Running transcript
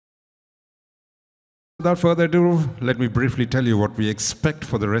Without further ado, let me briefly tell you what we expect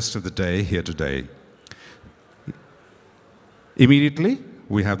for the rest of the day here today. Immediately,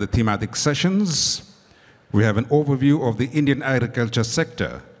 we have the thematic sessions. We have an overview of the Indian agriculture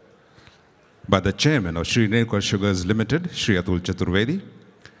sector by the chairman of Shree Renuka Sugars Limited, Shri Atul Chaturvedi.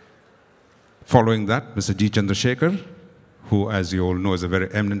 Following that, Mr. G. Chandrashekhar, who, as you all know, is a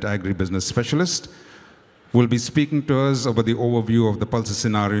very eminent agribusiness specialist, will be speaking to us about the overview of the pulses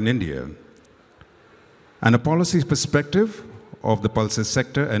scenario in India and a policy perspective of the pulses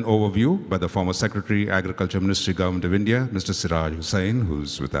sector and overview by the former Secretary, Agriculture Ministry, Government of India, Mr. Siraj Hussain,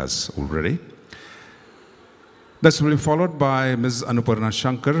 who's with us already. This will be followed by Ms. Anuparna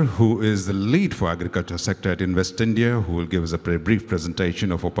Shankar, who is the lead for agriculture sector at Invest India, who will give us a very brief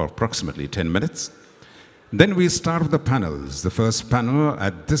presentation of approximately 10 minutes. Then we start with the panels. The first panel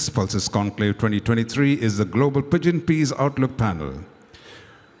at this Pulses Conclave 2023 is the Global Pigeon Peas Outlook panel,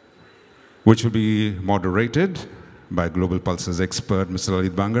 which will be moderated by Global Pulses expert, Mr.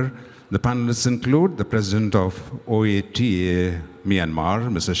 Lalit Bangar. The panelists include the president of OATA Myanmar,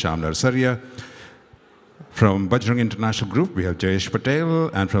 Mr. Shyam Narsaria. From Bajrang International Group, we have Jayesh Patel,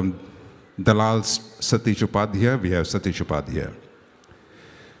 and from Dalal Satish Upadhyaya, we have Satish Upadhyaya.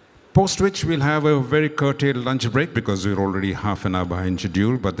 Post which we'll have a very curtailed lunch break because we're already half an hour behind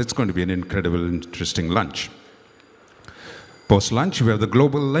schedule, but it's going to be an incredible, interesting lunch. Post-lunch, we have the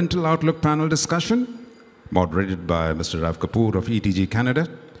Global Lentil Outlook panel discussion, moderated by Mr. Rav Kapoor of ETG Canada.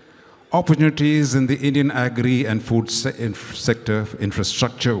 Opportunities in the Indian agri and food sector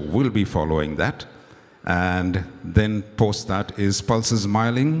infrastructure will be following that. And then post that is Pulses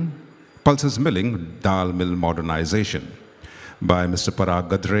Milling, Dal Mill Modernization by Mr. Parag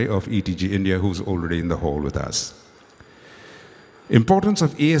Gadre of ETG India, who's already in the hall with us. Importance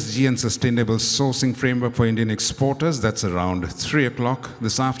of ESG and Sustainable Sourcing Framework for Indian Exporters, that's around 3 o'clock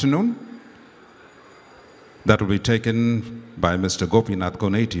this afternoon. That will be taken by Mr. Gopinath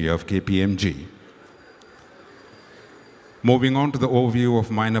Koneti of KPMG. Moving on to the overview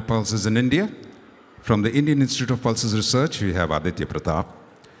of minor pulses in India. From the Indian Institute of Pulses Research, we have Aditya Pratap.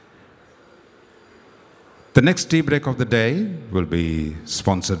 The next tea break of the day will be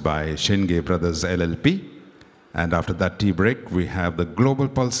sponsored by Shenge Brothers LLP. And after that tea break, we have the Global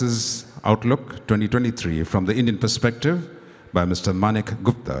Pulses Outlook 2023 from the Indian perspective by Mr. Manik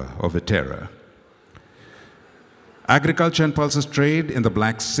Gupta of Vitera. Agriculture and Pulses Trade in the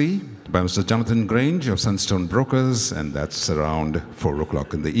Black Sea by Mr. Jonathan Grange of Sunstone Brokers, and that's around 4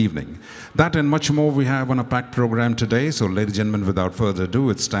 o'clock in the evening. That and much more we have on a packed program today. So, ladies and gentlemen, without further ado,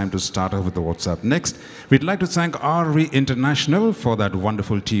 it's time to start off with the What's Up Next. We'd like to thank RV International for that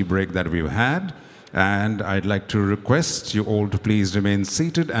wonderful tea break that we've had. And I'd like to request you all to please remain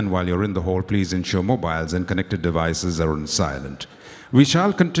seated, and while you're in the hall, please ensure mobiles and connected devices are on silent. We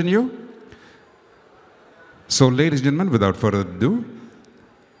shall continue. So, ladies and gentlemen, without further ado,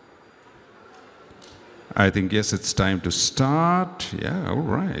 I think, yes, it's time to start. Yeah, all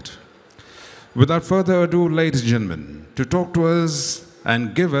right. Without further ado, ladies and gentlemen, to talk to us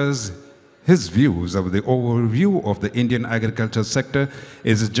and give us his views of the overview of the Indian agriculture sector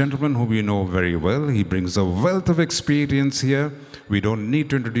is a gentleman whom we know very well. He brings a wealth of experience here. We don't need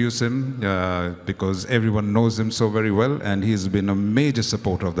to introduce him because everyone knows him so very well, and he's been a major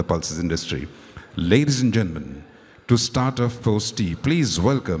supporter of the pulses industry. Ladies and gentlemen, to start off post tea, please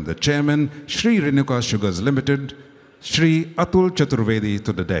welcome the chairman, Shree Renuka Sugars Limited, Shri Atul Chaturvedi,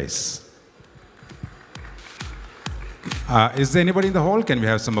 to the dais. Is there anybody in the hall? Can we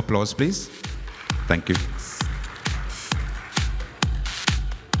have some applause, please? Thank you.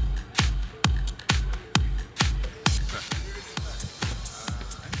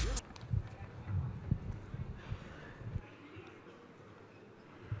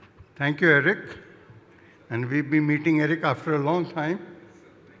 Thank you, Eric. And we've been meeting Eric after a long time.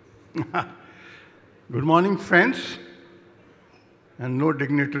 Good morning, friends, and no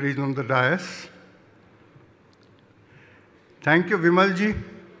dignitaries on the dais. Thank you, Vimalji,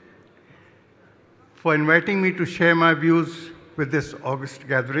 for inviting me to share my views with this August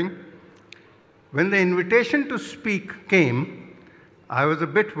gathering. When the invitation to speak came, I was a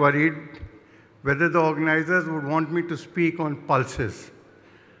bit worried whether the organizers would want me to speak on pulses.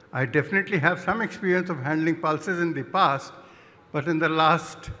 I definitely have some experience of handling pulses in the past, but in the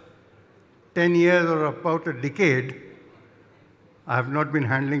last 10 years or about a decade, I have not been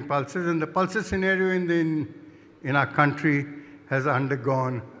handling pulses, and the pulses scenario in our country has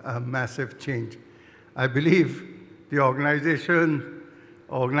undergone a massive change. I believe the organizers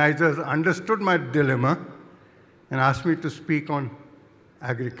understood my dilemma and asked me to speak on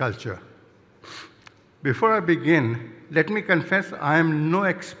agriculture. Before I begin, let me confess I am no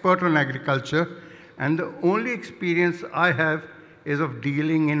expert on agriculture and the only experience I have is of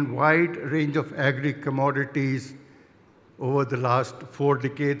dealing in wide range of agri-commodities over the last 4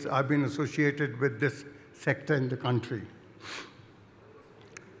 decades. I've been associated with this sector in the country.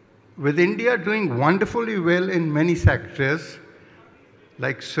 With India doing wonderfully well in many sectors,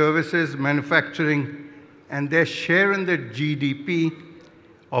 like services, manufacturing, and their share in the GDP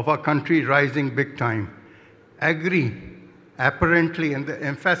of our country rising big time. Agri, apparently, and the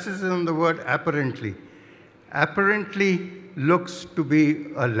emphasis is on the word apparently looks to be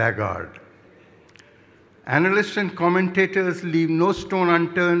a laggard. Analysts and commentators leave no stone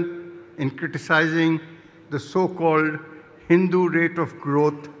unturned in criticizing the so-called Hindu rate of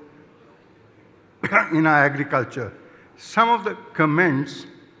growth in our agriculture. Some of the comments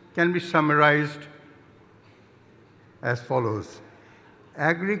can be summarized as follows.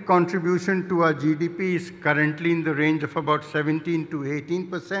 Agri contribution to our GDP is currently in the range of about 17 to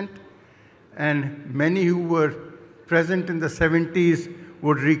 18%, and many who were present in the 70s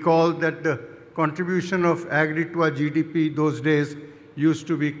would recall that the contribution of agri to our GDP those days used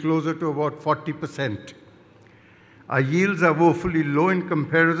to be closer to about 40%. Our yields are woefully low in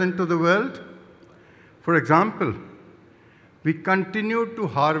comparison to the world. For example, we continue to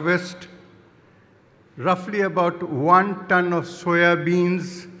harvest roughly about 1 ton of soya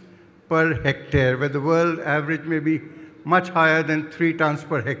beans per hectare, where the world average may be much higher than 3 tons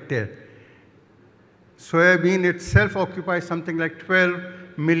per hectare. Soya bean itself occupies something like 12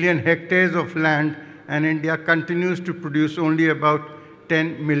 million hectares of land, and India continues to produce only about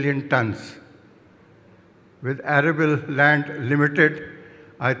 10 million tons. With arable land limited,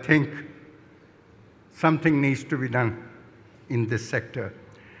 I think something needs to be done in this sector.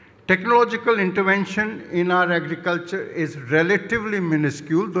 Technological intervention in our agriculture is relatively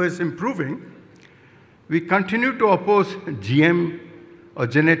minuscule, though it's improving. We continue to oppose GM or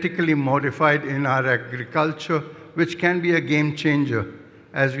genetically modified in our agriculture, which can be a game changer,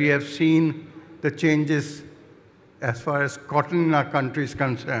 as we have seen the changes as far as cotton in our country is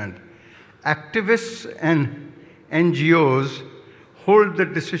concerned. Activists and NGOs hold the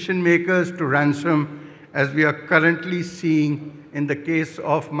decision makers to ransom, as we are currently seeing in the case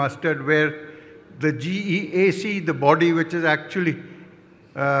of mustard, where the GEAC, the body which is actually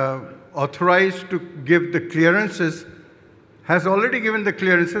authorized to give the clearances, has already given the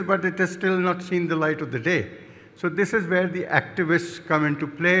clearances, but it has still not seen the light of the day. So this is where the activists come into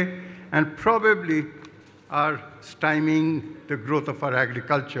play and probably are stymieing the growth of our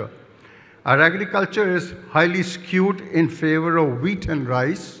agriculture. Our agriculture is highly skewed in favor of wheat and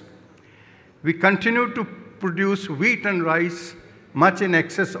rice. We continue to produce wheat and rice much in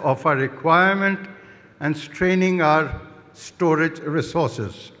excess of our requirement and straining our storage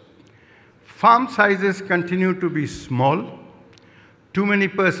resources. Farm sizes continue to be small. Too many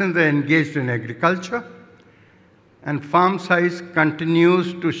persons are engaged in agriculture, and farm size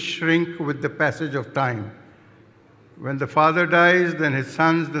continues to shrink with the passage of time. When the father dies, then his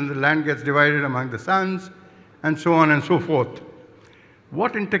sons, then the land gets divided among the sons, and so on and so forth.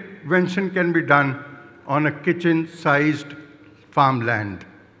 What intervention can be done on a kitchen-sized farmland?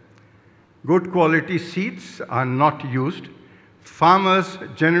 Good quality seeds are not used. Farmers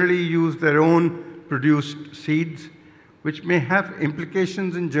generally use their own produced seeds, which may have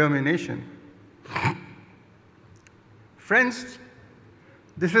implications in germination. Friends,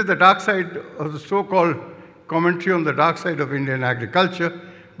 this is the dark side of the so-called commentary on the dark side of Indian agriculture,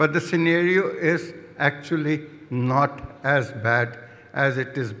 but the scenario is actually not as bad as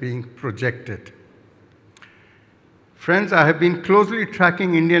it is being projected. Friends, I have been closely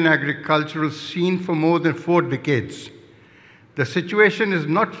tracking Indian agricultural scene for more than 4 decades. The situation is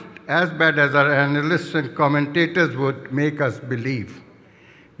not as bad as our analysts and commentators would make us believe.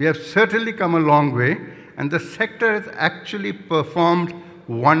 We have certainly come a long way, and the sector has actually performed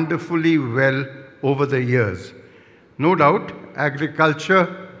wonderfully well over the years. No doubt,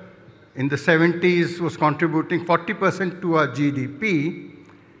 agriculture in the 70s was contributing 40% to our GDP,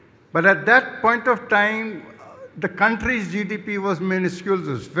 but at that point of time, the country's GDP was minuscule, it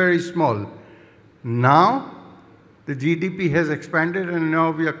was very small. Now, the GDP has expanded, and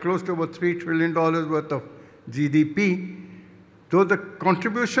now we are close to about $3 trillion worth of GDP, though the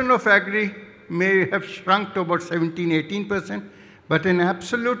contribution of agri may have shrunk to about 17, 18%, but in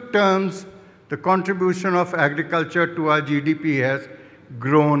absolute terms, the contribution of agriculture to our GDP has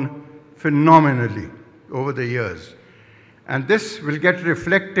grown phenomenally over the years. And this will get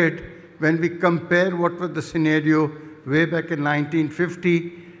reflected when we compare what was the scenario way back in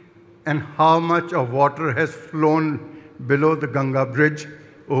 1950 and how much of water has flown below the Ganga Bridge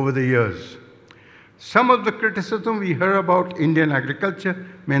over the years. Some of the criticism we hear about Indian agriculture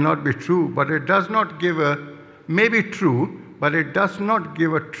may not be true, but it does not give may be true, but it does not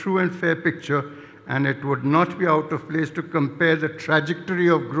give a true and fair picture, and it would not be out of place to compare the trajectory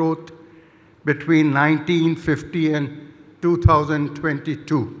of growth between 1950 and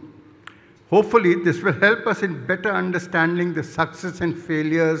 2022. Hopefully, this will help us in better understanding the success and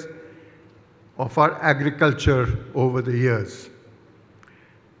failures of our agriculture over the years.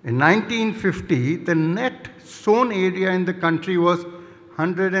 In 1950, the net sown area in the country was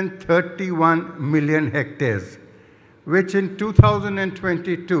 131 million hectares, which in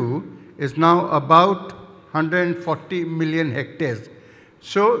 2022 is now about 140 million hectares.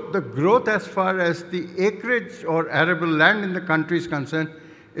 So the growth as far as the acreage or arable land in the country is concerned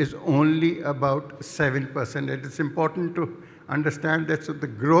is only about 7%. It is important to understand that so the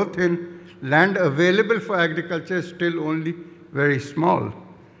growth in land available for agriculture is still only very small.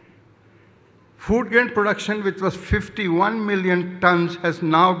 Food grain production, which was 51 million tons, has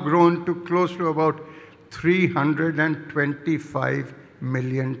now grown to close to about 325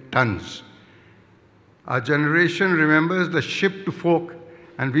 million tons. Our generation remembers the ship to fork,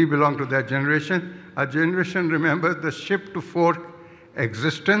 and we belong to that generation. Our generation remembers the ship to fork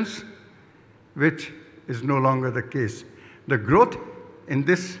existence, which is no longer the case. The growth in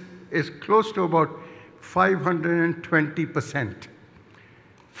this is close to about 520%.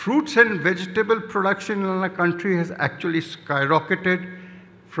 Fruits and vegetable production in our country has actually skyrocketed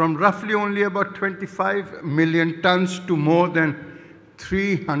from roughly only about 25 million tons to more than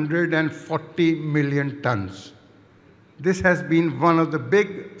 340 million tons. This has been one of the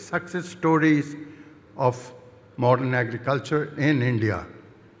big success stories of modern agriculture in India.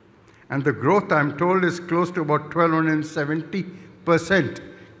 And the growth, I'm told, is close to about 1,270%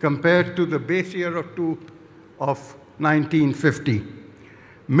 compared to the base year or two of 1950.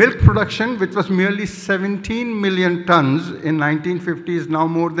 Milk production, which was merely 17 million tons in 1950, is now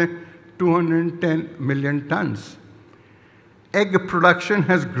more than 210 million tons. Egg production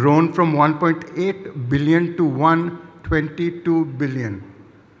has grown from 1.8 billion to 122 billion.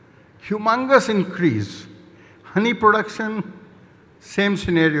 Humongous increase. Honey production, same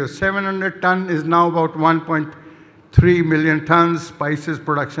scenario. 700 ton is now about 1.3 million tons. Spices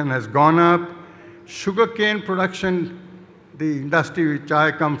production has gone up. Sugarcane production, the industry which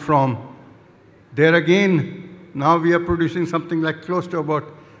I come from, there again, now we are producing something like close to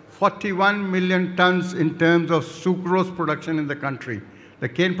about 41 million tons in terms of sucrose production in the country. The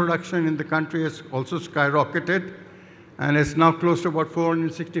cane production in the country has also skyrocketed, and it's now close to about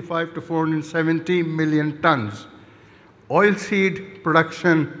 465 to 470 million tons. Oilseed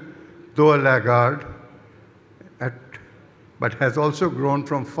production, though a laggard, but has also grown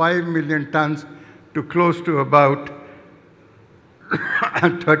from 5 million tons to close to about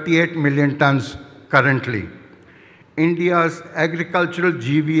 38 million tons currently. India's agricultural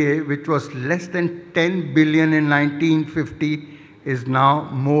GVA, which was less than 10 billion in 1950, is now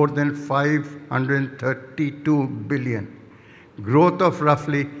more than 532 billion. Growth of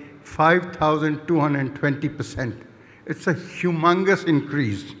roughly 5,220%. It's a humongous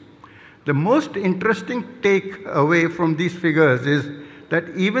increase. The most interesting takeaway from these figures is that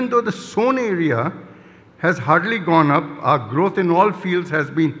even though the sown area has hardly gone up, our growth in all fields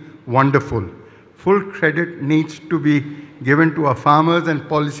has been wonderful. Full credit needs to be given to our farmers and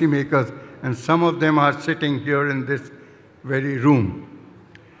policymakers, and some of them are sitting here in this very room.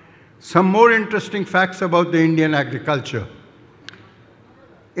 Some more interesting facts about the Indian agriculture.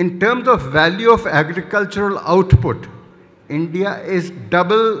 In terms of value of agricultural output, India is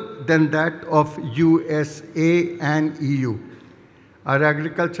double than that of USA and EU. Our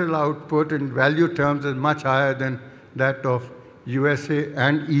agricultural output in value terms is much higher than that of USA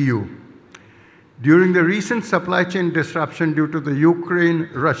and EU. During the recent supply chain disruption due to the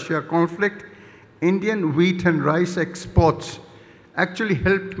Ukraine-Russia conflict, Indian wheat and rice exports actually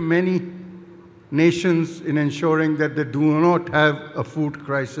helped many nations in ensuring that they do not have a food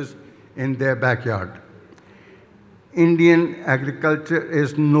crisis in their backyard. Indian agriculture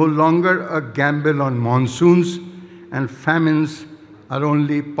is no longer a gamble on monsoons, and famines are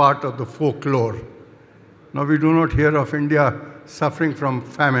only part of the folklore. Now, we do not hear of India suffering from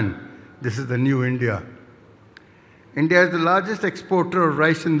famine. This is the new India. India is the largest exporter of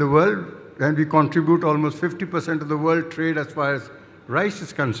rice in the world, and we contribute almost 50% of the world trade as far as rice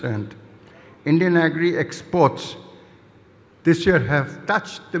is concerned. Indian agri exports this year have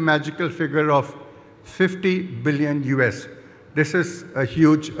touched the magical figure of 50 billion US. This is a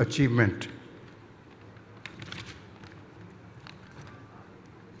huge achievement.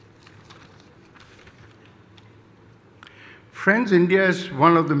 Friends, India is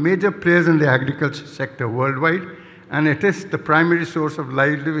one of the major players in the agriculture sector worldwide, and it is the primary source of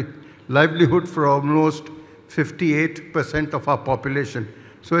livelihood for almost 58% of our population.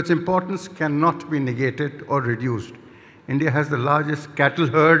 So its importance cannot be negated or reduced. India has the largest cattle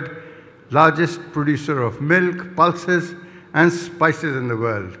herd, largest producer of milk, pulses, and spices in the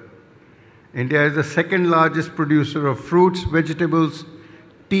world. India is the second largest producer of fruits, vegetables,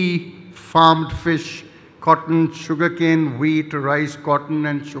 tea, farmed fish, cotton, sugarcane, wheat, rice, cotton,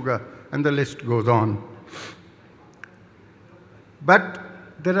 and sugar, and the list goes on. But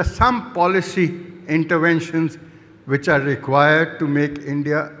there are some policy interventions which are required to make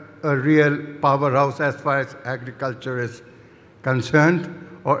India a real powerhouse as far as agriculture is concerned,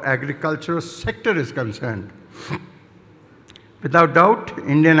 or agricultural sector is concerned. Without doubt,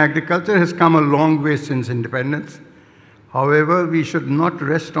 Indian agriculture has come a long way since independence. However, we should not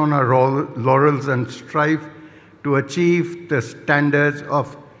rest on our laurels and strive to achieve the standards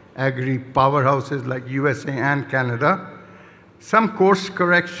of agri powerhouses like USA and Canada. Some course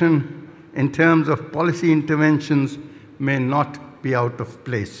correction in terms of policy interventions may not be out of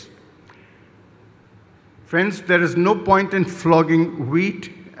place. Friends, there is no point in flogging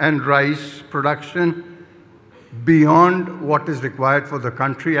wheat and rice production beyond what is required for the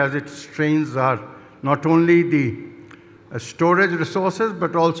country, as it strains our not only the storage resources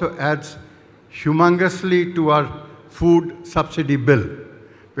but also adds humongously to our food subsidy bill,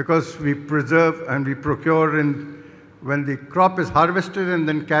 because we preserve and we procure when the crop is harvested and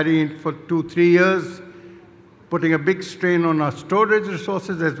then carry it for 2-3 years, putting a big strain on our storage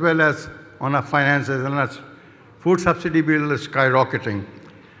resources as well as on our finances, and our food subsidy bill is skyrocketing.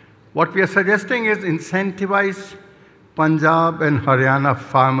 What we are suggesting is incentivize Punjab and Haryana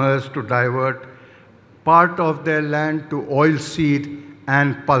farmers to divert part of their land to oilseed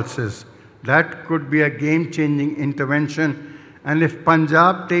and pulses. That could be a game-changing intervention, and if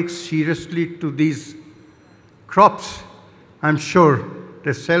Punjab takes seriously to these crops, I'm sure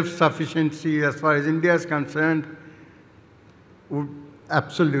the self-sufficiency as far as India is concerned would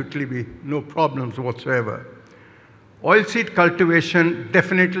absolutely be no problems whatsoever. Oilseed cultivation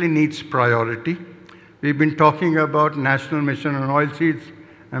definitely needs priority. We've been talking about National Mission on Oilseeds,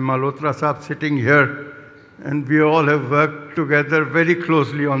 and Malhotra Saab sitting here, and we all have worked together very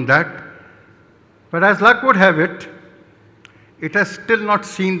closely on that. But as luck would have it, it has still not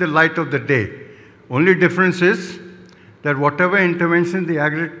seen the light of the day. Only difference is that whatever intervention the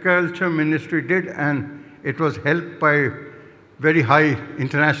Agriculture Ministry did, and it was helped by very high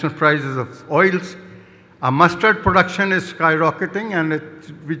international prices of oils, our mustard production is skyrocketing, and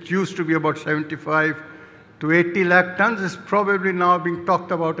which used to be about 75 to 80 lakh tons is probably now being talked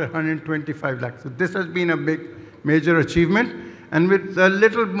about at 125 lakhs. So this has been a big, major achievement, and with a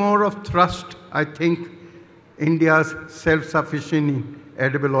little more of thrust, I think India's self-sufficiency in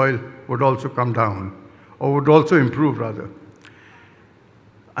edible oil would also come down, or would also improve rather.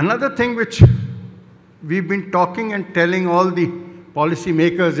 Another thing which we've been talking and telling all the policy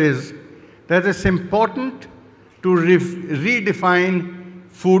makers is that it's important to redefine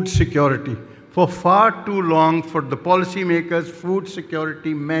food security. For far too long, for the policy makers, food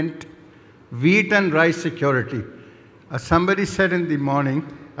security meant wheat and rice security. As somebody said in the morning,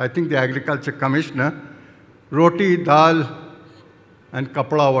 I think the Agriculture Commissioner, roti, dal, and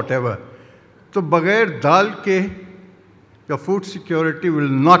kapda, whatever. So, bagair dal ke, the food security will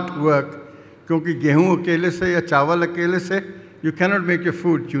not work, क्योंकि गेहूं अकेले से या चावल अकेले से you cannot make your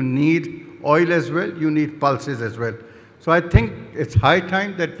food. You need oil as well, you need pulses as well. So I think it's high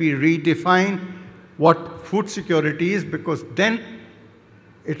time that we redefine what food security is, because then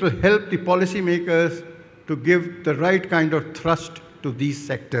it will help the policymakers to give the right kind of thrust to these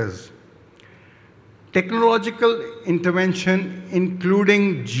sectors. Technological intervention,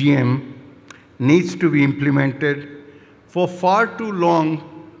 including GM, needs to be implemented. For far too long,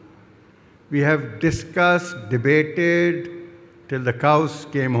 we have discussed, debated, till the cows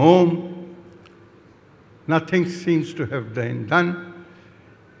came home. Nothing seems to have been done.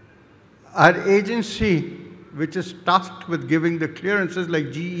 Our agency, which is tasked with giving the clearances like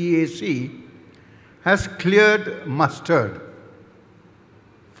GEAC, has cleared mustard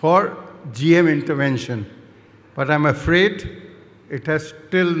for GM intervention. But I'm afraid it has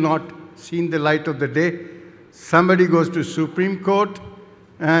still not seen the light of the day. Somebody goes to Supreme Court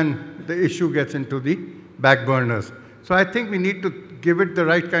and the issue gets into the back burners. So I think we need to give it the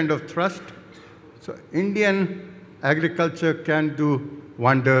right kind of thrust. So Indian agriculture can do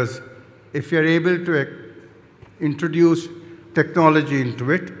wonders if you're able to introduce technology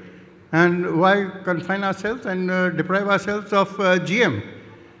into it. And why confine ourselves and deprive ourselves of GM?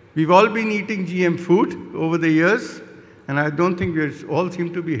 We've all been eating GM food over the years, and I don't think we all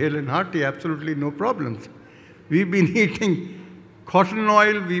seem to be hale and hearty, absolutely no problems. We've been eating cotton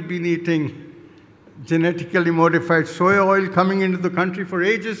oil, we've been eating genetically modified soy oil coming into the country for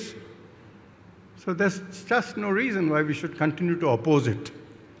ages. So there's just no reason why we should continue to oppose it.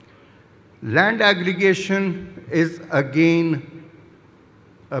 Land aggregation is again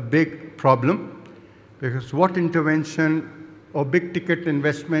a big problem, because what intervention or big ticket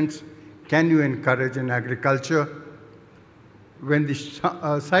investments can you encourage in agriculture when the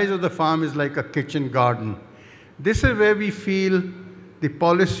size of the farm is like a kitchen garden? This is where we feel the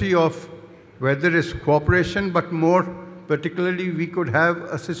policy of whether it's cooperation, but more particularly we could have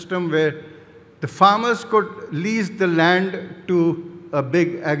a system where the farmers could lease the land to a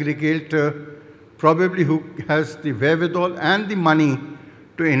big aggregator, probably who has the wherewithal and the money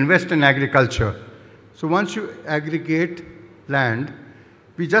to invest in agriculture. So once you aggregate land,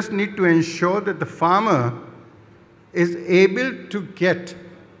 we just need to ensure that the farmer is able to get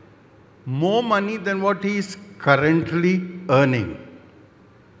more money than what he is currently earning.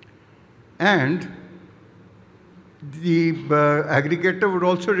 And the aggregator would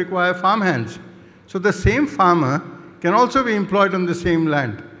also require farmhands. So the same farmer can also be employed on the same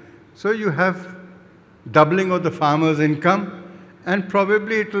land. So you have doubling of the farmer's income, and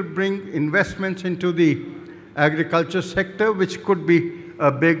probably it will bring investments into the agriculture sector, which could be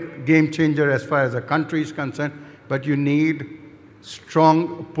a big game changer as far as the country is concerned. But you need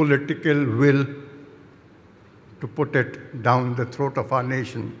strong political will to put it down the throat of our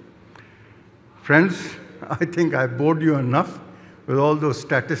nation. Friends, I think I bored you enough with all those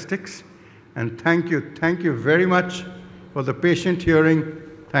statistics. And thank you very much for the patient hearing.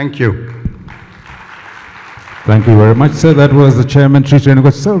 Thank you. Thank you very much, sir. That was the Chairman, Sri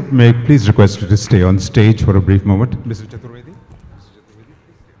Renuka. Sir, may I please request you to stay on stage for a brief moment. Mr. Chaturvedi?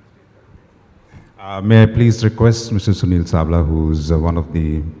 May I please request Mr. Sunil Sabla, who's one of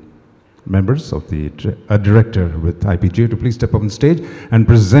the members of the director with IPJ, to please step up on stage and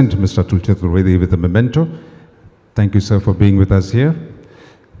present Mr. Atul Chaturvedi with a memento. Thank you, sir, for being with us here.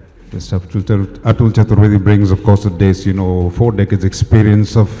 Mr. Atul Chaturvedi brings, of course, today's, 4 decades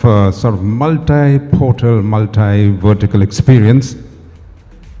experience of sort of multi-portal, multi-vertical experience.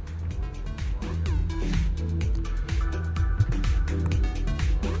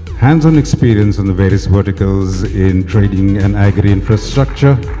 Hands-on experience on the various verticals in trading and agri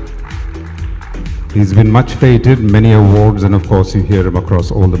infrastructure. He's been much feted, many awards, and of course you hear him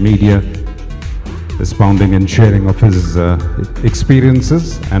across all the media, expounding and sharing of his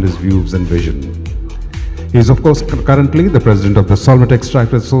experiences and his views and vision. He is, of course, currently the president of the Solvent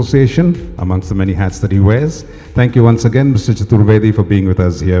Extractor Association, amongst the many hats that he wears. Thank you once again, Mr. Chaturvedi, for being with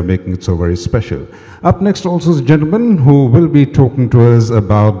us here, making it so very special. Up next also is a gentleman who will be talking to us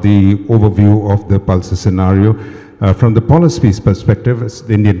about the overview of the Pulsar scenario from the policy perspective,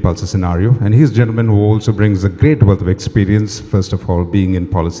 the Indian Pulsar scenario. And he's a gentleman who also brings a great wealth of experience, first of all, being in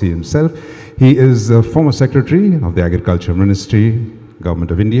policy himself. He is a former secretary of the Agriculture Ministry,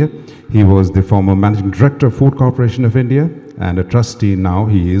 Government of India. He was the former Managing Director of Food Corporation of India and a trustee now.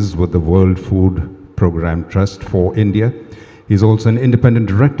 He is with the World Food Program Trust for India. He's also an independent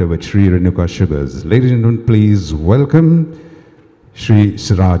director with Shree Renuka Sugars. Ladies and gentlemen, please welcome Shri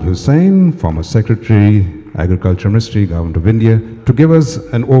Siraj Hussain, former Secretary, Agriculture Ministry, Government of India, to give us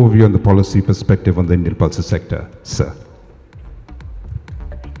an overview on the policy perspective on the Indian pulsar sector. Sir.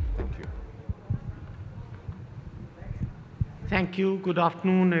 Thank you. Good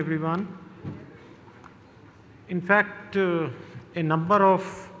afternoon, everyone. In fact, a number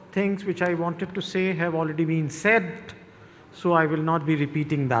of things which I wanted to say have already been said, so I will not be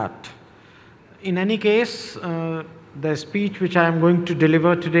repeating that. In any case, the speech which I am going to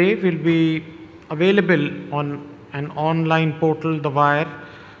deliver today will be available on an online portal, The Wire,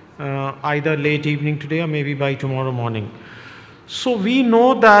 either late evening today or maybe by tomorrow morning. So we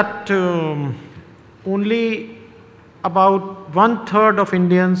know that only about 1/3 of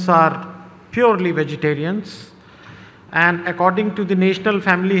Indians are purely vegetarians, and according to the National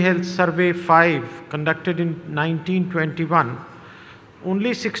Family Health Survey 5 conducted in 1921,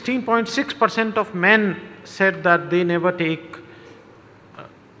 only 16.6% of men said that they never take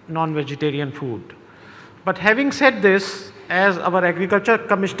non-vegetarian food. But having said this, as our Agriculture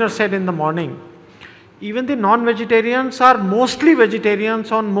Commissioner said in the morning, even the non-vegetarians are mostly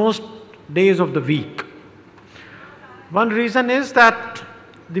vegetarians on most days of the week. One reason is that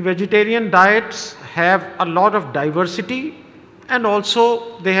the vegetarian diets have a lot of diversity and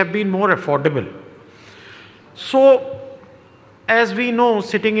also they have been more affordable. So, as we know,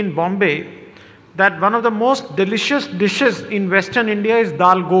 sitting in Bombay, that one of the most delicious dishes in Western India is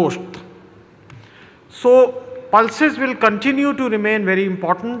dal gosht. So, pulses will continue to remain very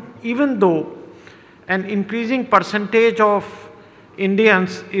important, even though an increasing percentage of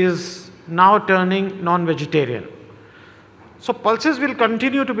Indians is now turning non-vegetarian. So pulses will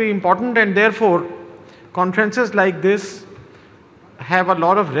continue to be important, and therefore conferences like this have a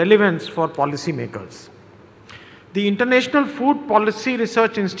lot of relevance for policymakers. The International Food Policy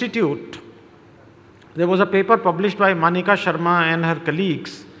Research Institute, there was a paper published by Manika Sharma and her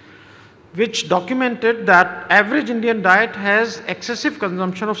colleagues, which documented that average Indian diet has excessive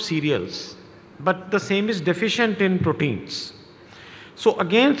consumption of cereals, but the same is deficient in proteins. So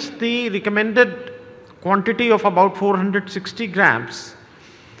against the recommended quantity of about 460 grams,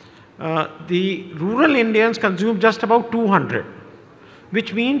 the rural Indians consume just about 200,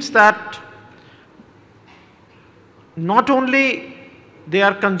 which means that not only they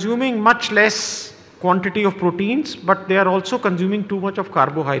are consuming much less quantity of proteins, but they are also consuming too much of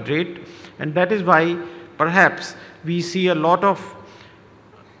carbohydrate, and that is why perhaps we see a lot of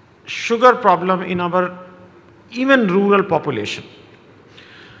sugar problem in our even rural population.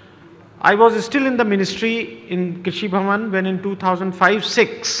 I was still in the ministry in Krishi Bhavan when in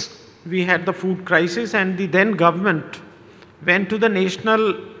 2005-06 we had the food crisis, and the then government went to the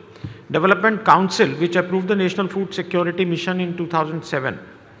National Development Council, which approved the National Food Security Mission in 2007.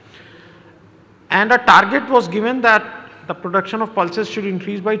 And a target was given that the production of pulses should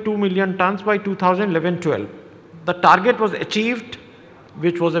increase by 2 million tons by 2011-12. The target was achieved,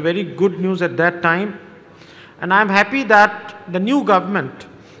 which was a very good news at that time. And I am happy that the new government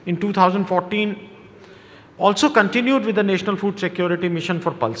in 2014 also continued with the National Food Security Mission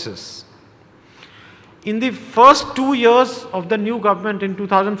for pulses. In the first 2 years of the new government in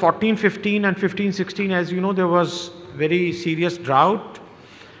 2014-15 and 15-16, as you know, there was very serious drought,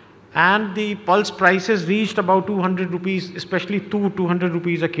 and the pulse prices reached about 200 rupees, especially 200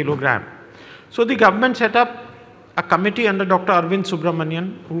 rupees a kilogram. So the government set up a committee under Dr. Arvind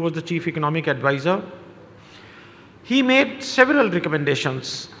Subramanian, who was the chief economic advisor. He made several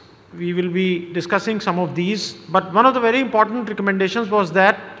recommendations. We will be discussing some of these, but one of the very important recommendations was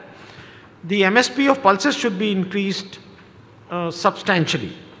that the MSP of pulses should be increased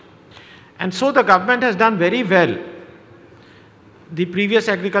substantially. And so the government has done very well. The previous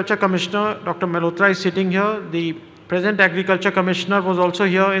Agriculture Commissioner, Dr. Malhotra, is sitting here. The present Agriculture Commissioner was also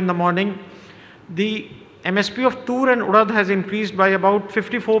here in the morning. The MSP of tur and urad has increased by about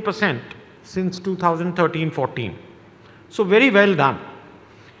 54% since 2013-14. So very well done.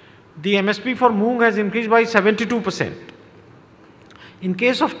 The MSP for moong has increased by 72%. In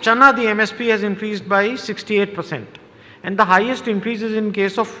case of chana, the MSP has increased by 68%. And the highest increase is in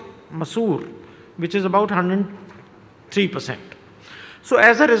case of masoor, which is about 103%. So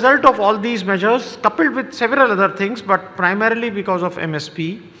as a result of all these measures, coupled with several other things, but primarily because of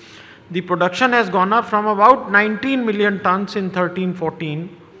MSP, the production has gone up from about 19 million tons in 13-14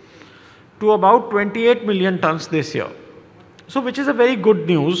 to about 28 million tons this year. So which is a very good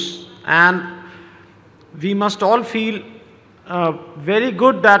news, and we must all feel very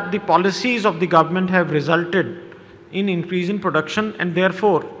good that the policies of the government have resulted in increase in production, and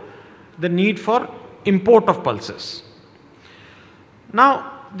therefore the need for import of pulses.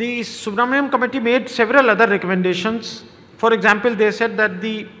 Now, the Subramaniam Committee made several other recommendations. For example, they said that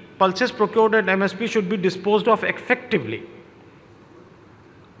the pulses procured at MSP should be disposed of effectively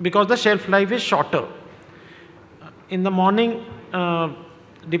because the shelf life is shorter. In the morning,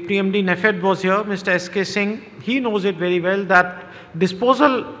 Deputy MD NEFED was here, Mr. S.K. Singh. He knows it very well that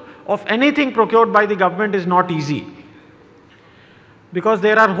disposal of anything procured by the government is not easy because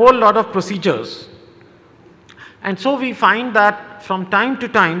there are a whole lot of procedures. And so we find that from time to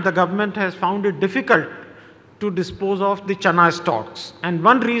time the government has found it difficult to dispose of the chana stocks. And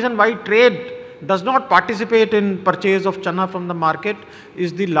one reason why trade does not participate in purchase of chana from the market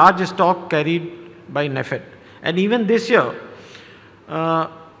is the large stock carried by NEFED. And even this year,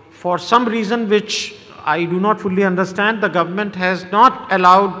 for some reason which I do not fully understand, the government has not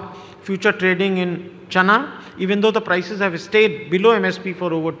allowed future trading in chana, even though the prices have stayed below MSP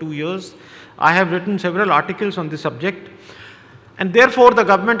for over 2 years. I have written several articles on this subject, and therefore the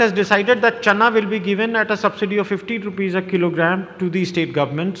government has decided that chana will be given at a subsidy of 50 rupees a kilogram to the state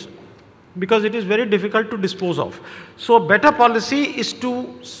governments because it is very difficult to dispose of. So better policy is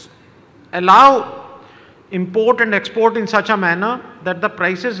to allow import and export in such a manner that the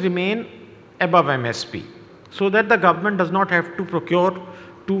prices remain above MSP, so that the government does not have to procure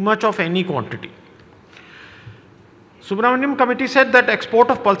too much of any quantity. Subramaniam Committee said that export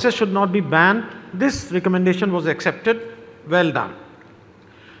of pulses should not be banned. This recommendation was accepted. Well done.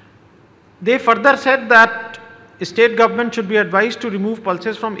 They further said that state government should be advised to remove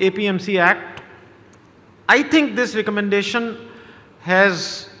pulses from APMC Act. I think this recommendation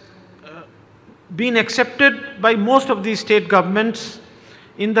has been accepted by most of the state governments,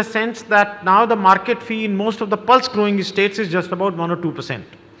 in the sense that now the market fee in most of the pulse growing states is just about 1 or 2%.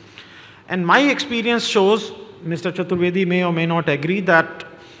 And my experience shows, Mr. Chaturvedi may or may not agree, that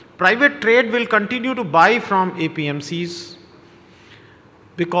private trade will continue to buy from APMCs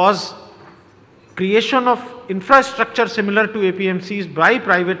because creation of infrastructure similar to APMCs by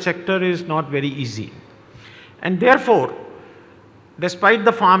private sector is not very easy. And therefore, despite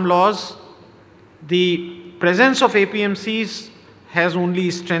the farm laws, the presence of APMCs has only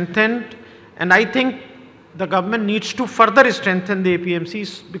strengthened, and I think the government needs to further strengthen the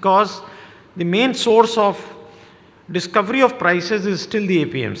APMCs, because the main source of discovery of prices is still the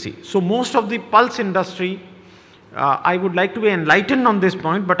APMC. So most of the pulse industry, I would like to be enlightened on this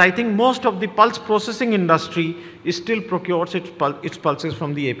point, but I think most of the pulse processing industry is still procures its pulses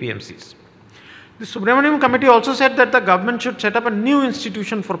from the APMCs. The Subramaniam Committee also said that the government should set up a new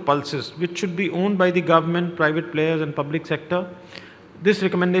institution for pulses, which should be owned by the government, private players and public sector. This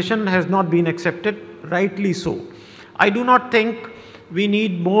recommendation has not been accepted, rightly so. I do not think we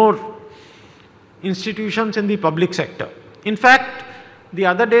need more institutions in the public sector. In fact, the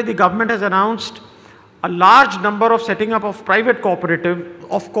other day the government has announced a large number of setting up of private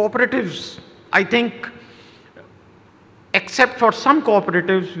cooperatives. I think, except for some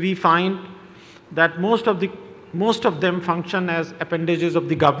cooperatives, we find that most of them function as appendages of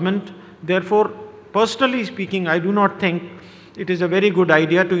the government. Therefore, personally speaking, I do not think it is a very good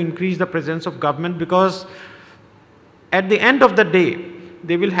idea to increase the presence of government, because at the end of the day,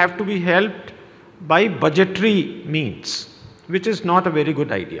 they will have to be helped by budgetary means, which is not a very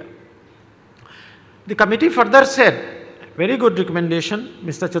good idea. The committee further said, very good recommendation,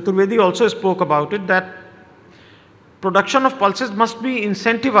 Mr. Chaturvedi also spoke about it, that production of pulses must be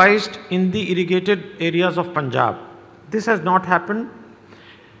incentivized in the irrigated areas of Punjab. This has not happened.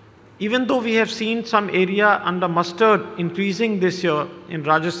 Even though we have seen some area under mustard increasing this year in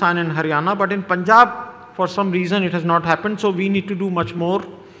Rajasthan and Haryana, but in Punjab, for some reason, it has not happened, so we need to do much more.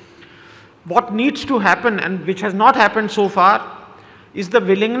 What needs to happen, and which has not happened so far, is the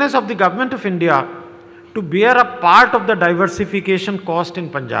willingness of the government of India to bear a part of the diversification cost in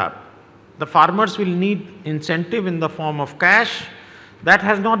Punjab. The farmers will need incentive in the form of cash. That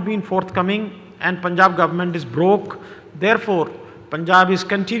has not been forthcoming, and Punjab government is broke. Therefore, Punjab is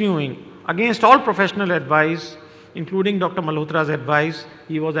continuing, against all professional advice, including Dr. Malhotra's advice.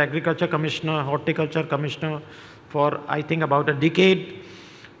 He was Agriculture Commissioner, Horticulture Commissioner for, I think, about a decade.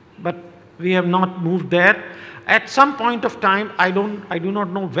 But we have not moved there. At some point of time, I do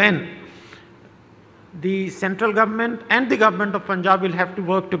not know when, the central government and the government of Punjab will have to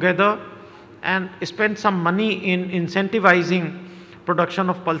work together and spend some money in incentivizing production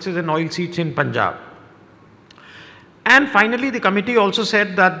of pulses and oilseeds in Punjab. And finally, the committee also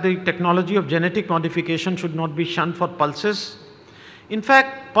said that the technology of genetic modification should not be shunned for pulses. In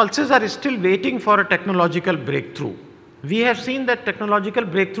fact, pulses are still waiting for a technological breakthrough. We have seen that technological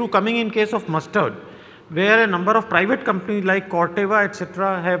breakthrough coming in case of mustard, where a number of private companies like Corteva,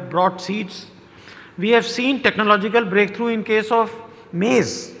 etc. have brought seeds. We have seen technological breakthrough in case of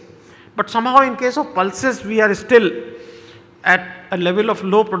maize. But somehow in case of pulses, we are still at a level of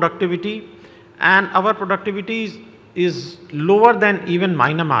low productivity, and our productivity is lower than even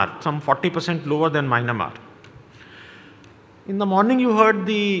Myanmar, some 40% lower than Myanmar. In the morning, you heard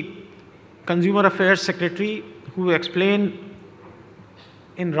the Consumer Affairs Secretary, who explained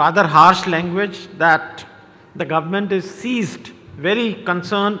in rather harsh language that the government is seized, very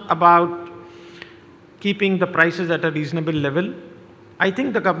concerned about keeping the prices at a reasonable level. I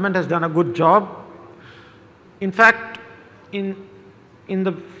think the government has done a good job. In fact, in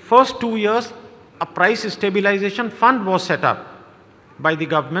the first 2 years, a price stabilization fund was set up by the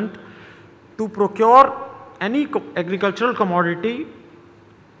government to procure any agricultural commodity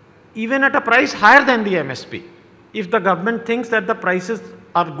even at a price higher than the MSP. If the government thinks that the prices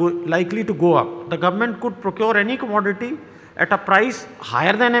are likely to go up, the government could procure any commodity at a price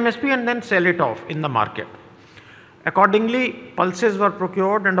higher than MSP and then sell it off in the market. Accordingly, pulses were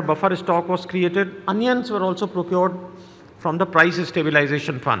procured and a buffer stock was created. Onions were also procured from the price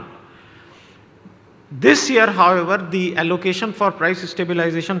stabilization fund. This year, however, the allocation for price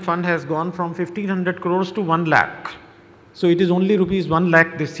stabilization fund has gone from 1500 crores to 1 lakh. So it is only rupees 1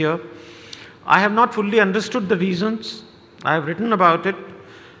 lakh this year. I have not fully understood the reasons. I have written about it.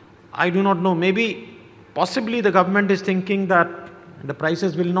 I do not know. Maybe, possibly the government is thinking that the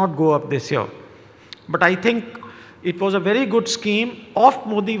prices will not go up this year. But I think it was a very good scheme of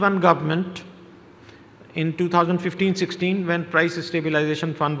Modi I government in 2015-16 when price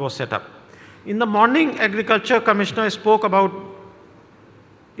stabilization fund was set up. In the morning, Agriculture Commissioner spoke about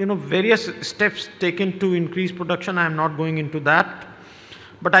various steps taken to increase production. I am not going into that.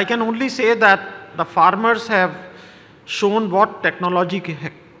 But I can only say that the farmers have shown what technology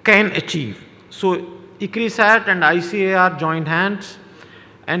can achieve. So ICRISAT and ICAR joined hands,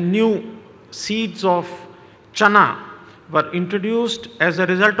 and new seeds of chana were introduced, as a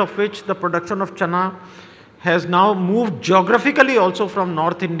result of which the production of chana has now moved geographically also from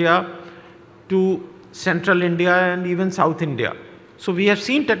North India to Central India and even South India. So we have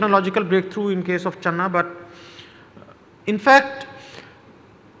seen technological breakthrough in case of chana, but in fact,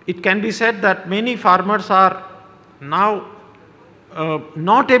 it can be said that many farmers are now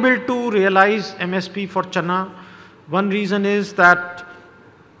not able to realize MSP for chana. One reason is that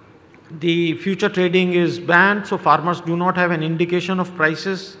the future trading is banned, so farmers do not have an indication of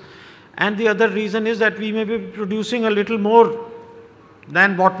prices. And the other reason is that we may be producing a little more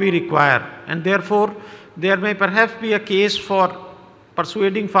than what we require, and therefore there may perhaps be a case for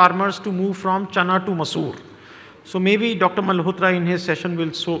persuading farmers to move from chana to masoor. So maybe Dr. Malhotra in his session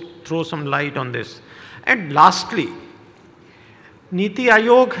will throw some light on this. And lastly, Niti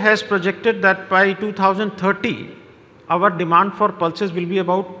Aayog has projected that by 2030, our demand for pulses will be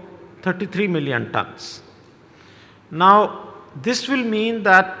about 33 million tons. Now, this will mean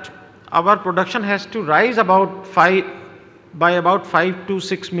that our production has to rise by about 5 to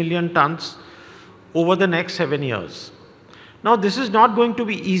 6 million tons over the next 7 years. Now, this is not going to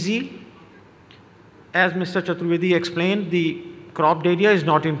be easy. As Mr. Chaturvedi explained, the cropped area is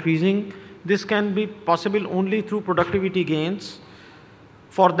not increasing. This can be possible only through productivity gains.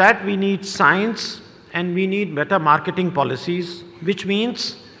 For that, we need science and we need better marketing policies, which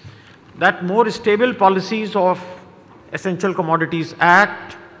means that more stable policies of Essential Commodities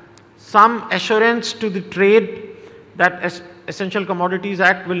Act, some assurance to the trade that Essential Commodities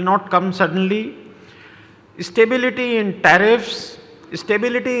Act will not come suddenly, stability in tariffs,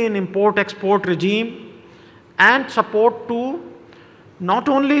 stability in import-export regime, and support to not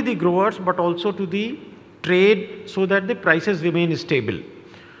only the growers but also to the trade so that the prices remain stable.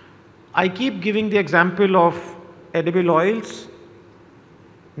 I keep giving the example of edible oils.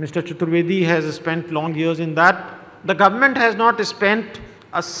 Mr. Chaturvedi has spent long years in that. The government has not spent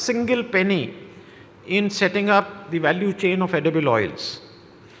a single penny in setting up the value chain of edible oils.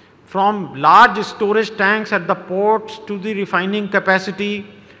 From large storage tanks at the ports to the refining capacity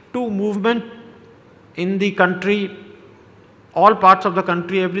to movement in the country, all parts of the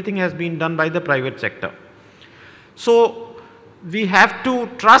country, everything has been done by the private sector. So we have to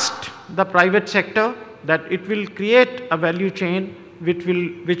trust the private sector that it will create a value chain which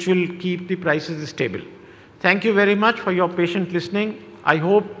will keep the prices stable. Thank you very much for your patient listening. I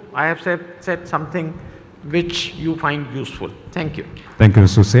hope I have said something which you find useful. Thank you. Thank you,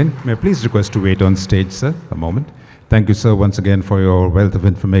 Mr. Hussain. May I please request to wait on stage, sir, a moment. Thank you, sir, once again for your wealth of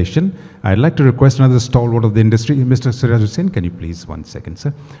information. I'd like to request another stalwart of the industry. Mr. Siraj Hussain, can you please, 1 second,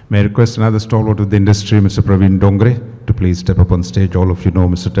 sir. May I request another stalwart of the industry, Mr. Praveen Dongre, to please step up on stage. All of you know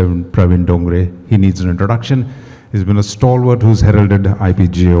Mr. Praveen Dongre. He needs an introduction. He's been a stalwart who's heralded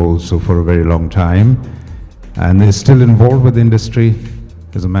IPGA also for a very long time and is still involved with the industry.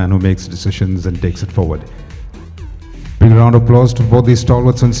 He's a man who makes decisions and takes it forward. Big round of applause to both these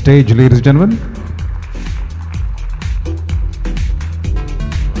stalwarts on stage, ladies and gentlemen.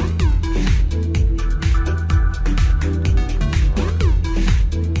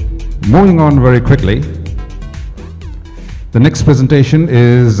 Moving on very quickly, the next presentation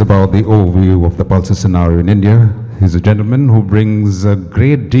is about the overview of the pulses scenario in India. He's a gentleman who brings a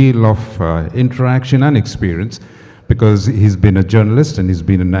great deal of interaction and experience because he's been a journalist and he's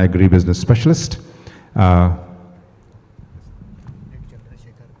been an agri-business specialist.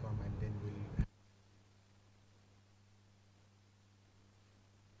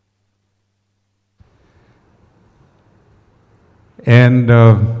 And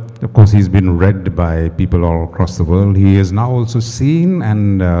of course, he's been read by people all across the world. He is now also seen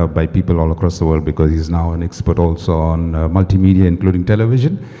and by people all across the world because he's now an expert also on multimedia, including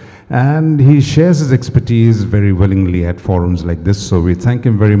television. And he shares his expertise very willingly at forums like this. So we thank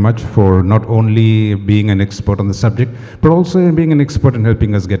him very much for not only being an expert on the subject, but also being an expert in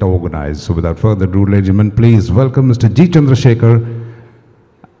helping us get organized. So without further ado, ladies and gentlemen, please welcome Mr. G. Chandrashekhar,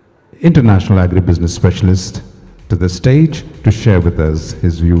 International Agribusiness Specialist, to the stage to share with us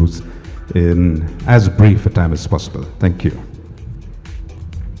his views in as brief a time as possible. Thank you.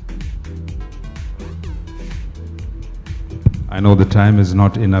 I know the time is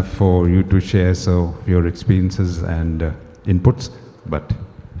not enough for you to share your experiences and inputs, but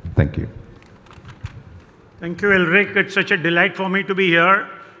thank you. Thank you, Ulrich. It's such a delight for me to be here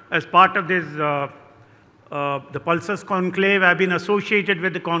as part of this The Pulses Conclave, I've been associated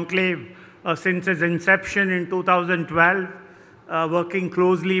with the conclave since its inception in 2012, working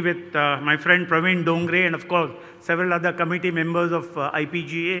closely with my friend Praveen Dongre and of course several other committee members of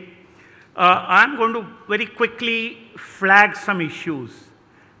IPGA. I'm going to very quickly flag some issues.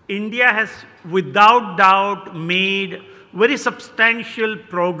 India has without doubt made very substantial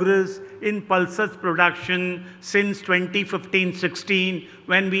progress in pulses production since 2015-16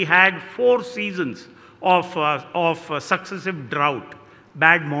 when we had 4 seasons of successive drought,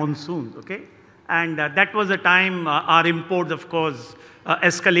 bad monsoons, okay? And that was the time our imports, of course,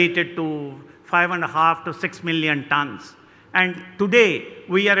 escalated to 5.5 to 6 million tons. And today,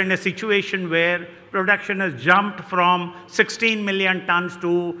 we are in a situation where production has jumped from 16 million tons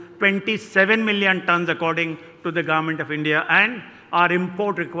to 27 million tons according to the Government of India, and our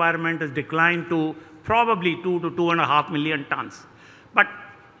import requirement has declined to probably 2 to 2.5 million tons. But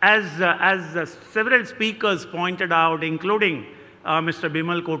as several speakers pointed out, including Mr.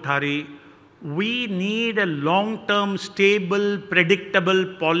 Bimal Kothari, we need a long-term, stable,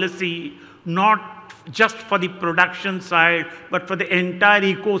 predictable policy, not just for the production side, but for the entire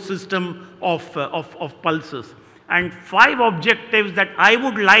ecosystem of pulses. And 5 objectives that I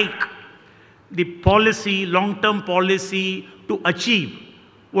would like the policy, long-term policy to achieve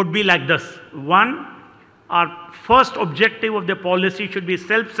would be like this. 1, our first objective of the policy should be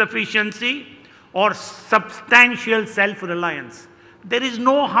self-sufficiency or substantial self-reliance. There is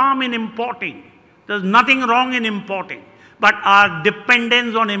no harm in importing. There's nothing wrong in importing. But our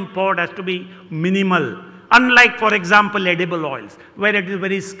dependence on import has to be minimal. Unlike, for example, edible oils, where it is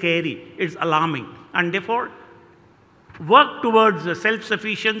very scary, it's alarming. And therefore, work towards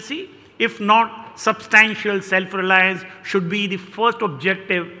self-sufficiency, if not substantial self-reliance, should be the first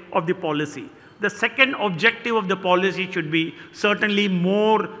objective of the policy. The second objective of the policy should be certainly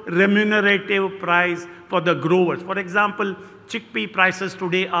more remunerative price for the growers. For example, chickpea prices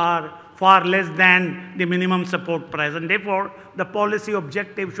today are far less than the minimum support price, and therefore the policy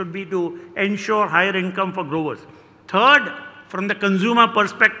objective should be to ensure higher income for growers. Third, from the consumer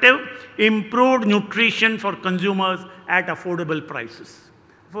perspective, improved nutrition for consumers at affordable prices.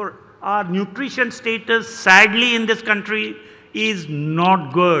 For our nutrition status, sadly in this country, is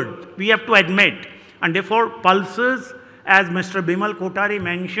not good. We have to admit, and therefore pulses, as Mr. Bimal Kothari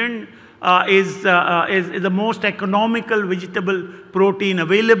mentioned, is the most economical vegetable protein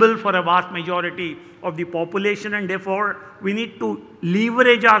available for a vast majority of the population, and therefore we need to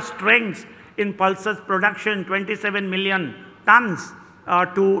leverage our strengths in pulses production, 27 million tons,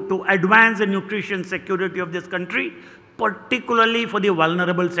 to advance the nutrition security of this country, particularly for the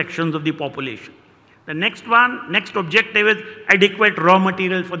vulnerable sections of the population. The next objective is adequate raw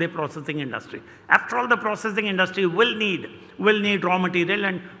material for the processing industry. After all, the processing industry will need raw material,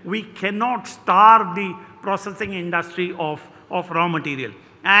 and we cannot starve the processing industry of raw material.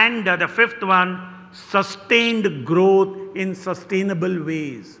 And the fifth one, sustained growth in sustainable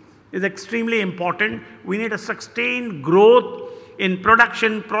ways, is extremely important. We need a sustained growth in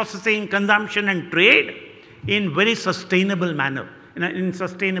production, processing, consumption, and trade in very sustainable manner. In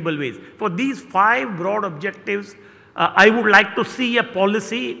sustainable ways. For these 5 broad objectives, I would like to see a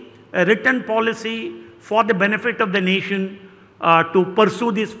policy, a written policy for the benefit of the nation to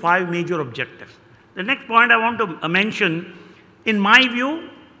pursue these 5 major objectives. The next point I want to mention, in my view,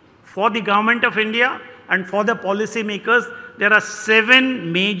 for the Government of India and for the policy makers, there are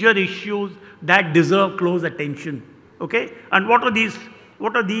 7 major issues that deserve close attention. Okay? And what are these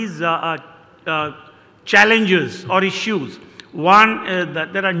challenges or issues? One is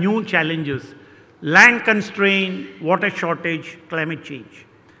that there are new challenges: land constraint, water shortage, climate change.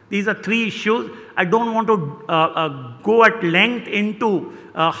 These are 3 issues. I don't want to go at length into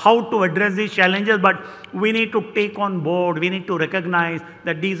how to address these challenges, but we need to take on board, we need to recognize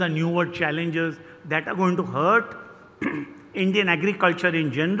that these are newer challenges that are going to hurt Indian agriculture in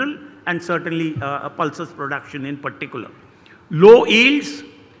general and certainly pulses production in particular. Low yields,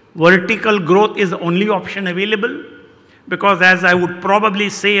 vertical growth is the only option available, because as I would probably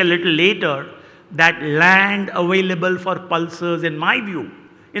say a little later, that land available for pulses, in my view,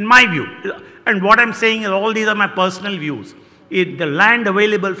 and what I'm saying is all these are my personal views, the land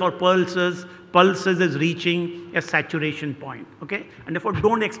available for pulses is reaching a saturation point, okay? And therefore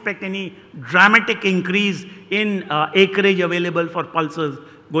don't expect any dramatic increase in acreage available for pulses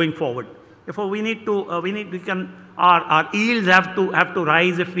going forward. Therefore our yields have to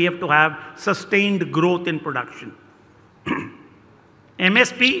rise if we have to have sustained growth in production.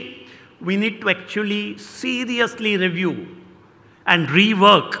 MSP, we need to actually seriously review and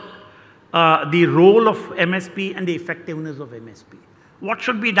rework the role of MSP and the effectiveness of MSP. What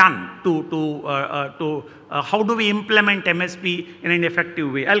should be done how do we implement MSP in an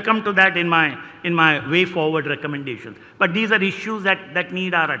effective way? I'll come to that in my way forward recommendations. But these are issues that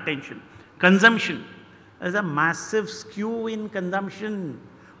need our attention. Consumption. There's a massive skew in consumption.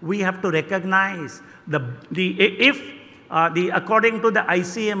 We have to recognize according to the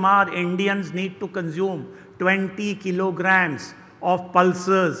ICMR, Indians need to consume 20 kilograms of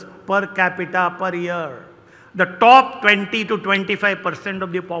pulses per capita per year. The top 20 to 25%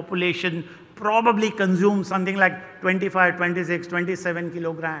 of the population probably consume something like 25, 26, 27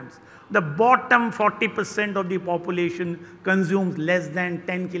 kilograms. The bottom 40% of the population consumes less than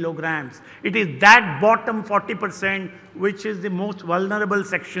 10 kilograms. It is that bottom 40% which is the most vulnerable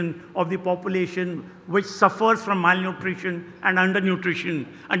section of the population which suffers from malnutrition and undernutrition.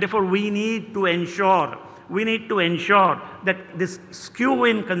 And therefore, we need to ensure that this skew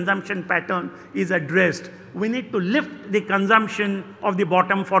in consumption pattern is addressed. We need to lift the consumption of the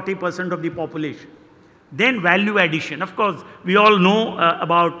bottom 40% of the population. Then value addition. Of course, we all know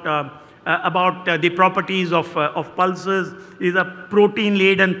about the properties of pulses. These are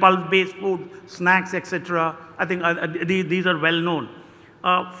protein-laden, pulse-based food, snacks, etc. I think these are well known.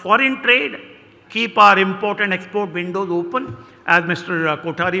 Foreign trade, keep our import and export windows open, as Mr.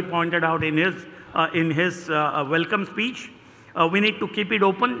 Kothari pointed out in his welcome speech. We need to keep it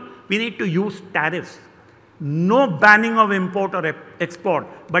open. We need to use tariffs. No banning of import or export,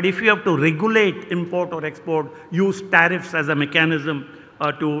 but if you have to regulate import or export, use tariffs as a mechanism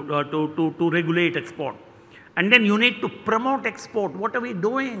to regulate export. And then you need to promote export. What are we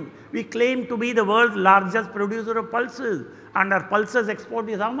doing? We claim to be the world's largest producer of pulses, and our pulses export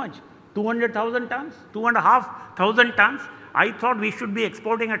is how much? 200,000 tons? 2,500 tons? I thought we should be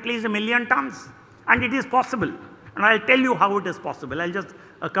exporting at least 1 million tons. And it is possible. And I'll tell you how it is possible. I'll just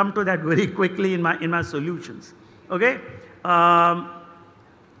come to that very quickly in my solutions. Okay?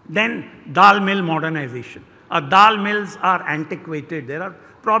 Then dal mill modernization. Dal mills are antiquated. There are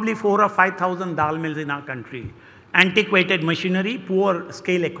probably 4,000 or 5,000 dal mills in our country. Antiquated machinery, poor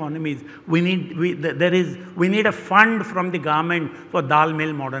scale economies. We need a fund from the government for dal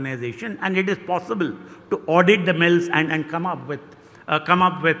mill modernization, and it is possible to audit the mills and come up with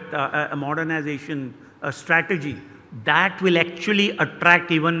a modernization strategy that will actually attract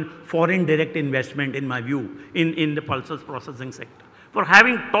even foreign direct investment, in my view, in the pulses processing sector. For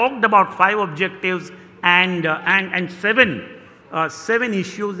having talked about 5 objectives and 7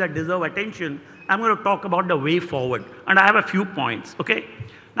 issues that deserve attention, I'm going to talk about the way forward. And I have a few points, okay?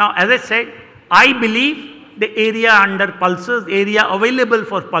 Now, as I said, I believe the area under pulses, area available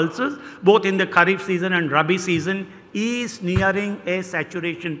for pulses, both in the Kharif season and Rabi season, is nearing a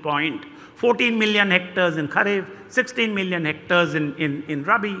saturation point. 14 million hectares in Kharif, 16 million hectares in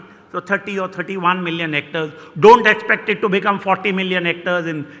Rabi, so 30 or 31 million hectares. Don't expect it to become 40 million hectares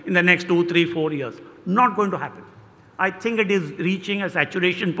in the next 2, 3, 4 years. Not going to happen. I think it is reaching a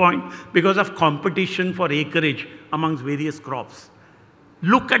saturation point because of competition for acreage amongst various crops.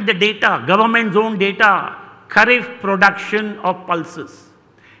 Look at the data, government's own data. Kharif production of pulses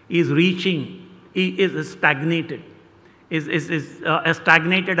is stagnated.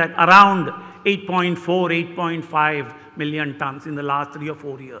 Stagnated at around 8.4, 8.5 million tons in the last 3 or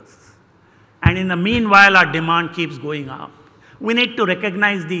 4 years. And in the meanwhile, our demand keeps going up. We need to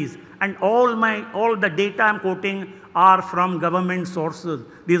recognize these. And all the data I'm quoting are from government sources.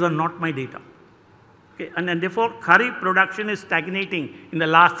 These are not my data. Okay? And therefore, Kharif production is stagnating in the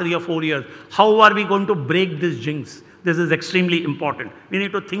last 3 or 4 years. How are we going to break this jinx? This is extremely important. We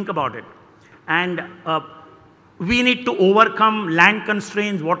need to think about it. And we need to overcome land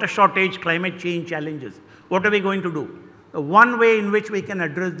constraints, water shortage, climate change challenges. What are we going to do? One way in which we can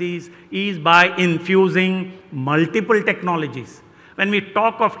address these is by infusing multiple technologies. When we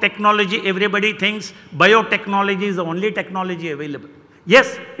talk of technology, everybody thinks biotechnology is the only technology available.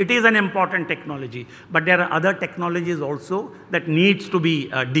 Yes, it is an important technology, but there are other technologies also that needs to be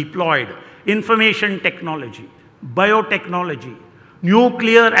deployed. Information technology, biotechnology,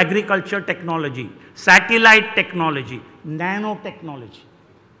 nuclear agriculture technology, satellite technology, nanotechnology.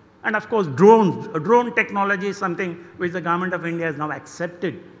 And of course, drones. Drone technology is something which the government of India has now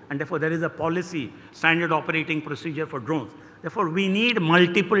accepted, and therefore there is a policy, standard operating procedure for drones. Therefore, we need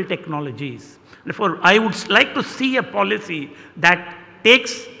multiple technologies. Therefore, I would like to see a policy that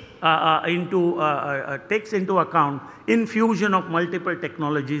takes into account infusion of multiple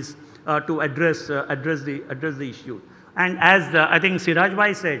technologies to address the issue. And as I think Siraj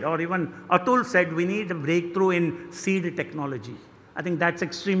bhai said, or even Atul said, we need a breakthrough in seed technology. I think that's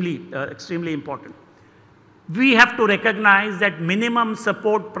extremely important. We have to recognize that minimum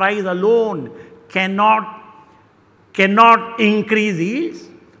support price alone cannot cannot increase yields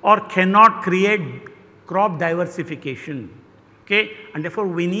or cannot create crop diversification. Okay? And therefore,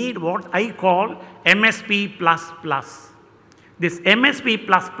 we need what I call MSP plus plus. This MSP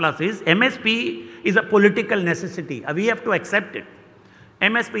plus plus is, MSP is a political necessity. We have to accept it.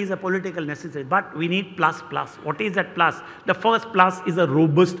 MSP is a political necessity, but we need plus plus. What is that plus? The first plus is a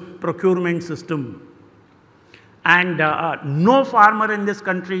robust procurement system. And no farmer in this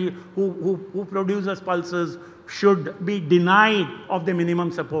country who produces pulses should be denied of the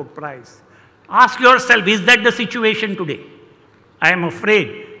minimum support price. Ask yourself, is that the situation today? I am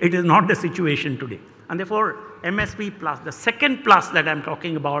afraid it is not the situation today. And therefore, MSP plus. The second plus that I am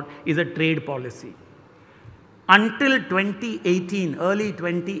talking about is a trade policy. Until 2018, early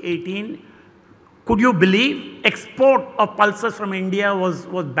 2018, could you believe export of pulses from India was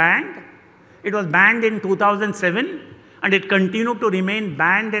banned? It was banned in 2007 and it continued to remain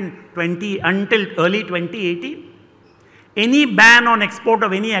banned until early 2018. Any ban on export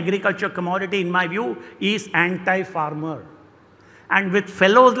of any agriculture commodity, in my view, is anti-farmer. And with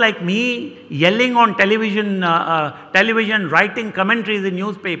fellows like me yelling on television, writing commentaries in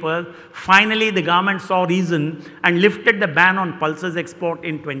newspapers, finally the government saw reason and lifted the ban on pulses export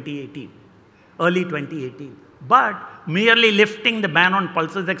in 2018, early 2018. But merely lifting the ban on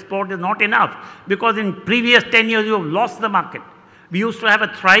pulses export is not enough, because in previous 10 years you have lost the market. We used to have a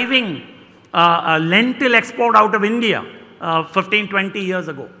thriving lentil export out of India 15, 20 years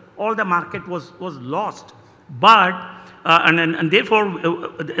ago. All the market was lost. But and therefore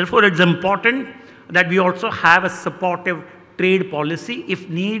it's important that we also have a supportive trade policy, if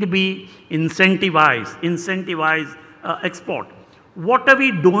need be, incentivize export. What are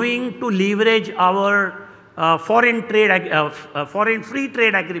we doing to leverage our foreign free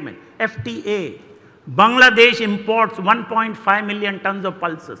trade agreement, FTA? Bangladesh imports 1.5 million tons of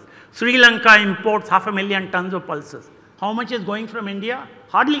pulses. Sri Lanka imports 500,000 tons of pulses. How much is going from India?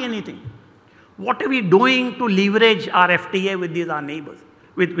 Hardly anything. What are we doing to leverage our FTA with our neighbors?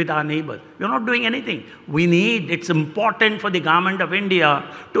 With our neighbors? We are not doing anything. It's important for the government of India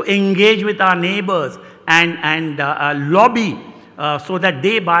to engage with our neighbors and lobby so that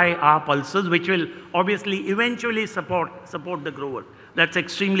they buy our pulses, which will obviously eventually support the growers. That's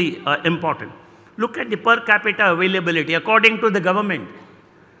extremely important. Look at the per capita availability. According to the government,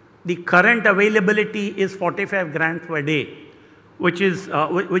 the current availability is 45 grams per day, which is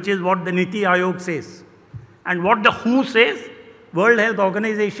what the Niti Aayog says. And what the WHO says, World Health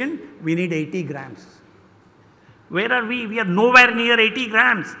Organization, we need 80 grams. Where are we? We are nowhere near 80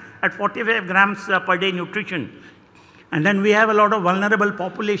 grams at 45 grams per day nutrition. And then we have a lot of vulnerable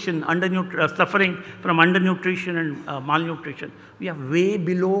population suffering from undernutrition and malnutrition. We are way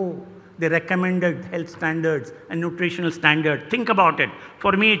below the recommended health standards and nutritional standards. Think about it.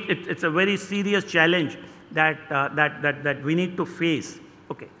 For me, it's a very serious challenge that we need to face.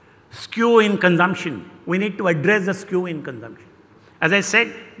 Okay. Skew in consumption. We need to address the skew in consumption. As I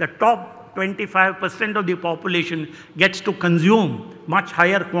said, the top 25% of the population gets to consume much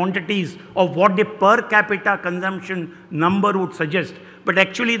higher quantities of what the per capita consumption number would suggest. But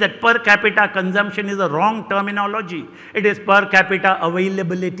actually that per capita consumption is a wrong terminology. It is per capita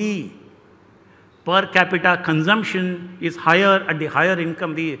availability. Per capita consumption is higher at the higher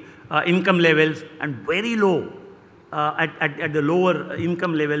income, income levels, and very low at the lower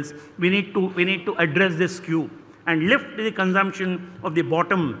income levels. We need to address this skew and lift the consumption of the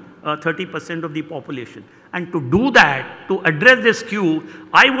bottom 30% of the population. And to do that, to address this skew,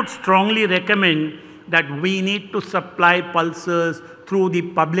 I would strongly recommend that we need to supply pulses through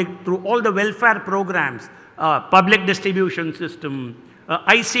all the welfare programs, public distribution system,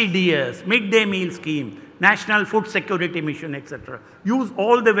 ICDS, midday meal scheme, National Food Security Mission, etc. Use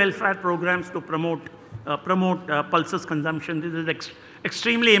all the welfare programs to promote pulses consumption. This is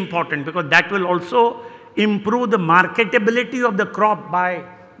extremely important, because that will also improve the marketability of the crop by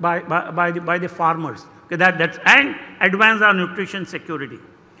the farmers. Okay, and advance our nutrition security.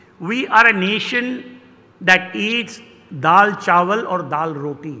 We are a nation that eats dal chawal or dal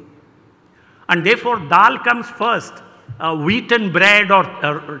roti, and therefore dal comes first. Wheaten bread or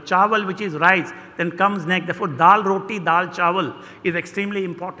chawal, which is rice, then comes next. Therefore, dal roti, dal chawal is extremely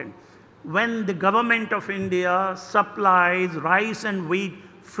important. When the government of India supplies rice and wheat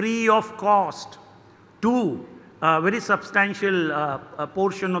free of cost to a very substantial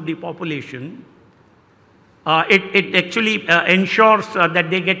portion of the population, it actually ensures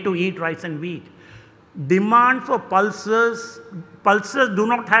that they get to eat rice and wheat. Demand for pulses do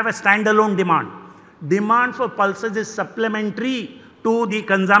not have a standalone demand. Demand for pulses is supplementary to the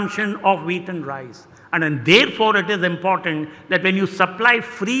consumption of wheat and rice. And therefore, it is important that when you supply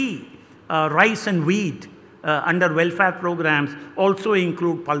free rice and wheat under welfare programs also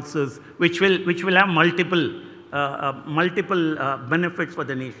include pulses, which will have multiple benefits for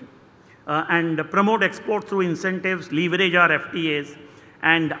the nation. And promote exports through incentives, leverage our FTAs.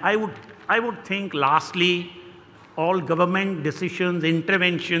 And I would think lastly, all government decisions,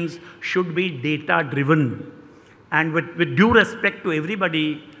 interventions should be data driven. And with due respect to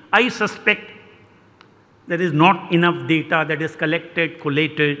everybody, I suspect there is not enough data that is collected,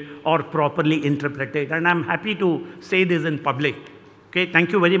 collated, or properly interpreted. And I'm happy to say this in public. Okay,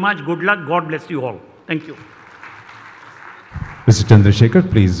 thank you very much. Good luck. God bless you all. Thank you. Mr. Chandrashekhar,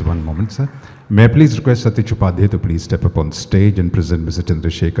 please, one moment, sir. May I please request Satish Upadhyay to please step up on stage and present Mr.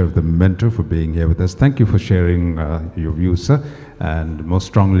 Chandrashekhar, the mentor, for being here with us. Thank you for sharing your views, sir. And most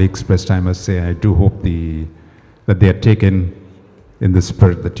strongly expressed, I must say, I do hope that they are taken in the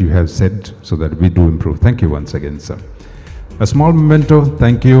spirit that you have said, so that we do improve. Thank you once again, sir. A small memento.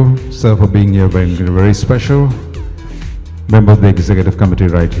 Thank you, sir, for being here. Very, very special. Member of the Executive Committee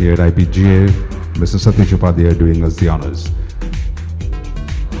right here at IPGA, Mr. Satish Upadhyay, doing us the honors.